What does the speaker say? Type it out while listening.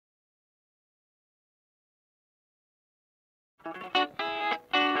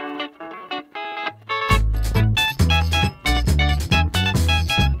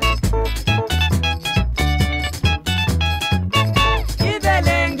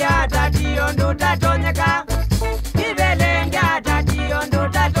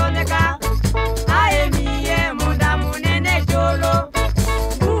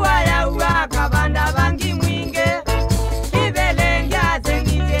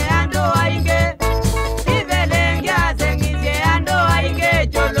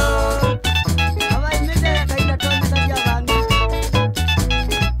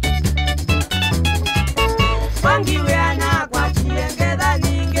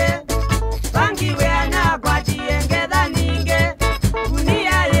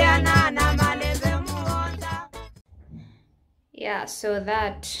Yeah, so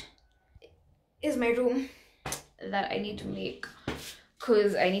that is my room that I need to make,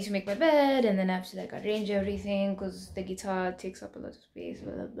 because I need to make my bed and then I have to like arrange everything because the guitar takes up a lot of space.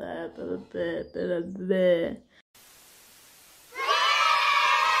 Blah, blah, blah, blah, blah, blah, blah.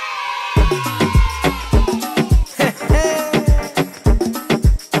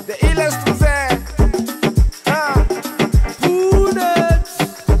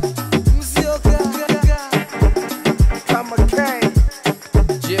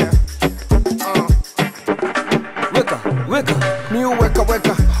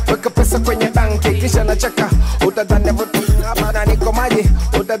 Weka pesa kwenye banki kisha nacheka, utadhani hapa niko maji,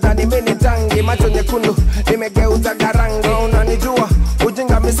 utadhani mimi tangi, macho nyekundu nimegeuza garangi. Unanijua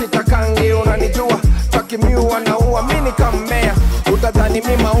ujinga mimi sitakangi, unanijua takimiu anaua mimi kamea, utadhani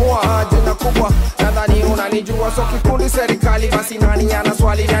mimi maua jina kubwa, nadhani unanijua. So kikundi serikali, basi nani ana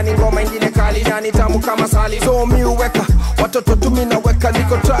swali, nani ngoma ingine kali, nani tamu kama sali. So mimi uweka watoto tu mimi naweka,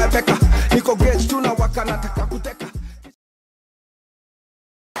 niko Tribeca, niko gauge tunawaka, nataka kuteka.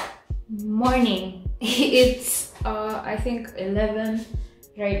 Morning. It's I think 11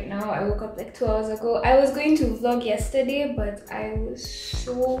 right now. I woke up like 2 hours ago. I was going to vlog yesterday, but I was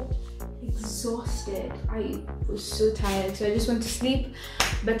so exhausted. I was so tired, so I just went to sleep.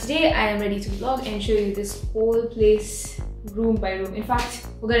 But today I am ready to vlog and show you this whole place room by room. In fact,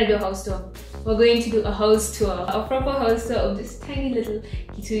 we're gonna do a house tour. We're going to do a house tour, a proper house tour of this tiny little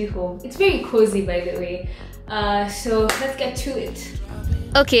Kitui home. It's very cozy, by the way. So let's get to it.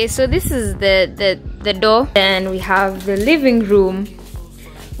 Okay, so this is the door, and we have the living room,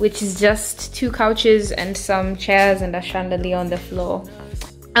 which is just 2 couches and some chairs and a chandelier on the floor.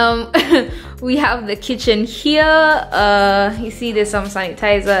 We have the kitchen here. You see there's some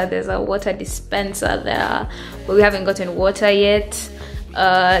sanitizer, there's a water dispenser there, but we haven't gotten water yet.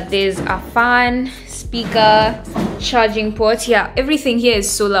 There's a fan, speaker, charging port. Yeah, everything here is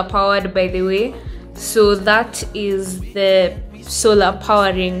solar powered, by the way. So that is the solar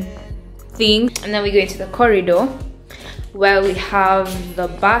powering thing. And then we go into the corridor where we have the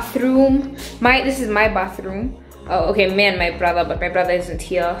bathroom. This is my bathroom. Okay, me and my brother, but my brother isn't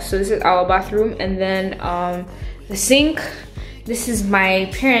here, so this is our bathroom. And then the sink. This is my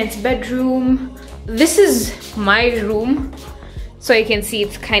parents' bedroom. This is my room, so you can see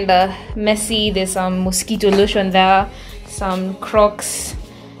it's kind of messy. There's some mosquito lotion there, some Crocs,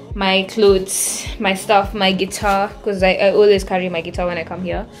 my clothes, my stuff, my guitar, because I always carry my guitar when I come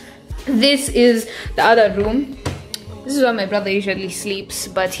here. This is the other room. This is where my brother usually sleeps,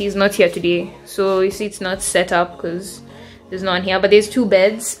 but he's not here today, so you see it's not set up because there's no one here. But there's 2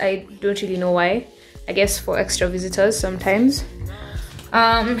 beds. I don't really know why. I guess for extra visitors sometimes.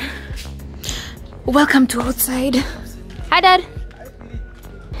 Welcome to outside. Hi, Dad.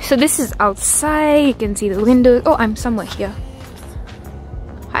 So this is outside. You can see the windows. Oh, I'm somewhere here.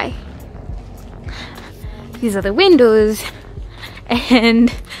 Hi. These are the windows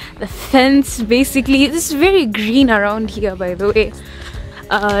and the fence. Basically, this is very green around here, by the way.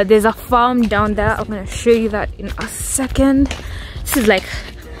 There's a farm down there. I'm gonna show you that in a second. This is like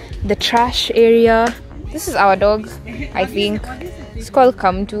the trash area. This is our dog, I think. It's called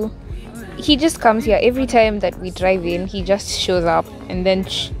Kamtu. He just comes here every time that we drive in. He just shows up and then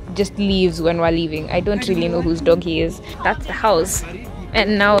just leaves when we're leaving. I don't really know whose dog he is. That's the house.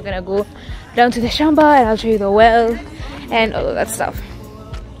 And now we're gonna go down to the shamba and I'll show you the well and all of that stuff.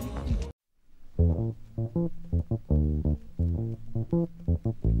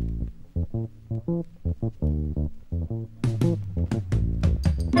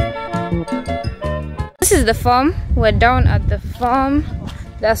 This is the farm. We're down at the farm.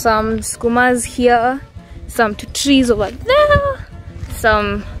 There's some skumas here, some trees over there,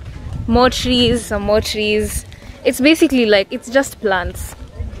 some more trees, some more trees. It's basically like, it's just plants,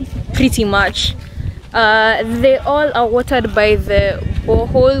 pretty much. They all are watered by the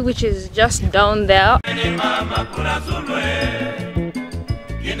borehole, which is just down there.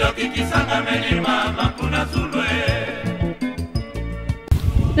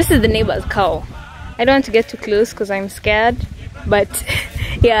 This is the neighbor's cow. I don't want to get too close because I'm scared, but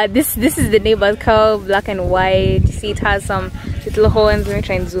yeah, this is the neighbor's cow, black and white. You see it has some little horns. Let me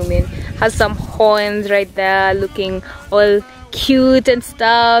try and zoom in. Has some horns right there, looking all cute and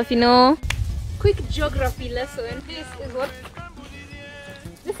stuff, you know. Quick geography lesson.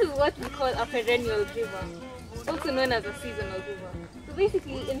 This is what we call a perennial river, also known as a seasonal river. So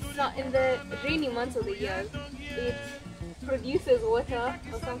basically, in the rainy months of the year, it produces water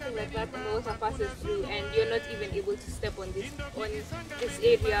or something like that, and the water passes through, and you're not even able to step on this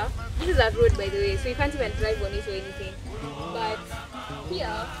area. This is a road, by the way, so you can't even drive on it or anything. But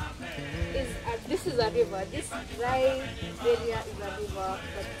here this is a river. This dry area is a river,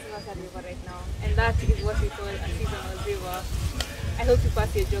 but it's not a river right now, and that is what we call a seasonal river. I hope you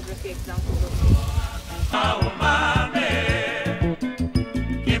pass your geography exam.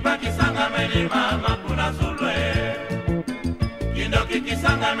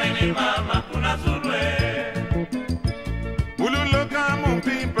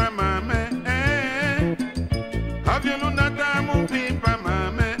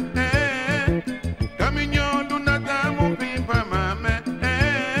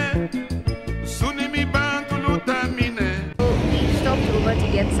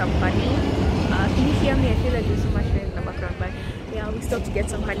 Some honey. Can you hear me? I feel like there's so much noise in the background, but yeah, we stopped to get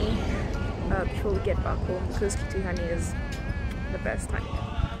some honey before we get back home, because Kitui honey is the best honey.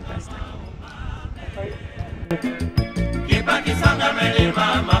 The best honey.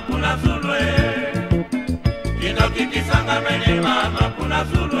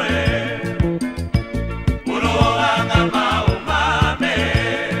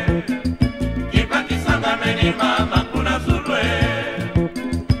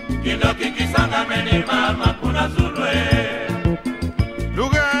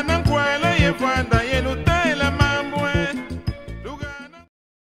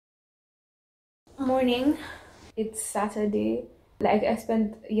 Morning, it's Saturday. Like I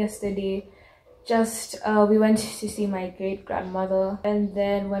spent yesterday just we went to see my great grandmother and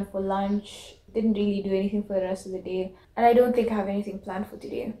then went for lunch. Didn't really do anything for the rest of the day, and I don't think I have anything planned for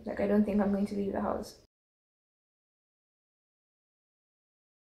today. Like I don't think I'm going to leave the house.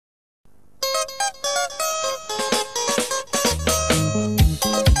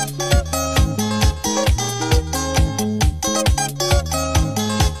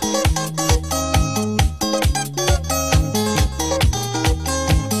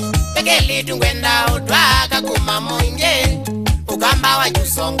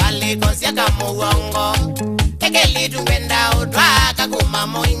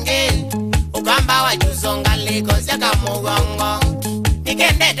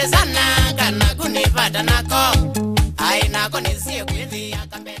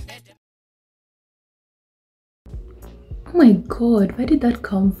 Oh my god, where did that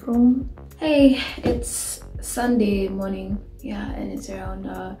come from? Hey, it's Sunday morning, yeah, and it's around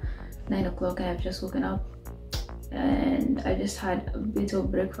 9 o'clock and I've just woken up and I just had a bit of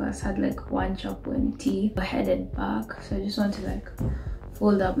breakfast, had like one chapo and tea. I headed back, so I just want to like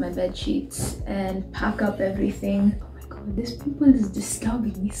fold up my bed sheets and pack up everything. Oh my god, this people is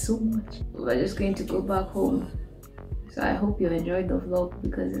disturbing me so much. We're just going to go back home. So I hope you enjoyed the vlog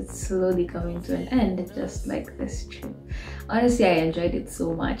because it's slowly coming to an end, just like this trip. Honestly, I enjoyed it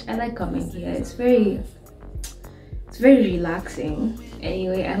so much. I like coming here. It's very relaxing.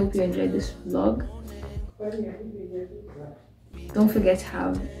 Anyway, I hope you enjoyed this vlog. Don't forget to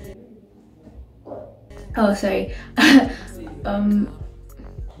have oh sorry I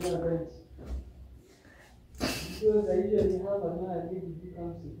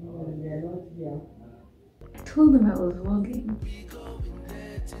told them I was vlogging.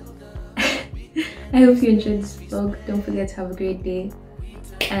 I hope you enjoyed this vlog. Don't forget to have a great day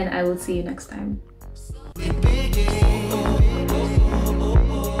and I will see you next time.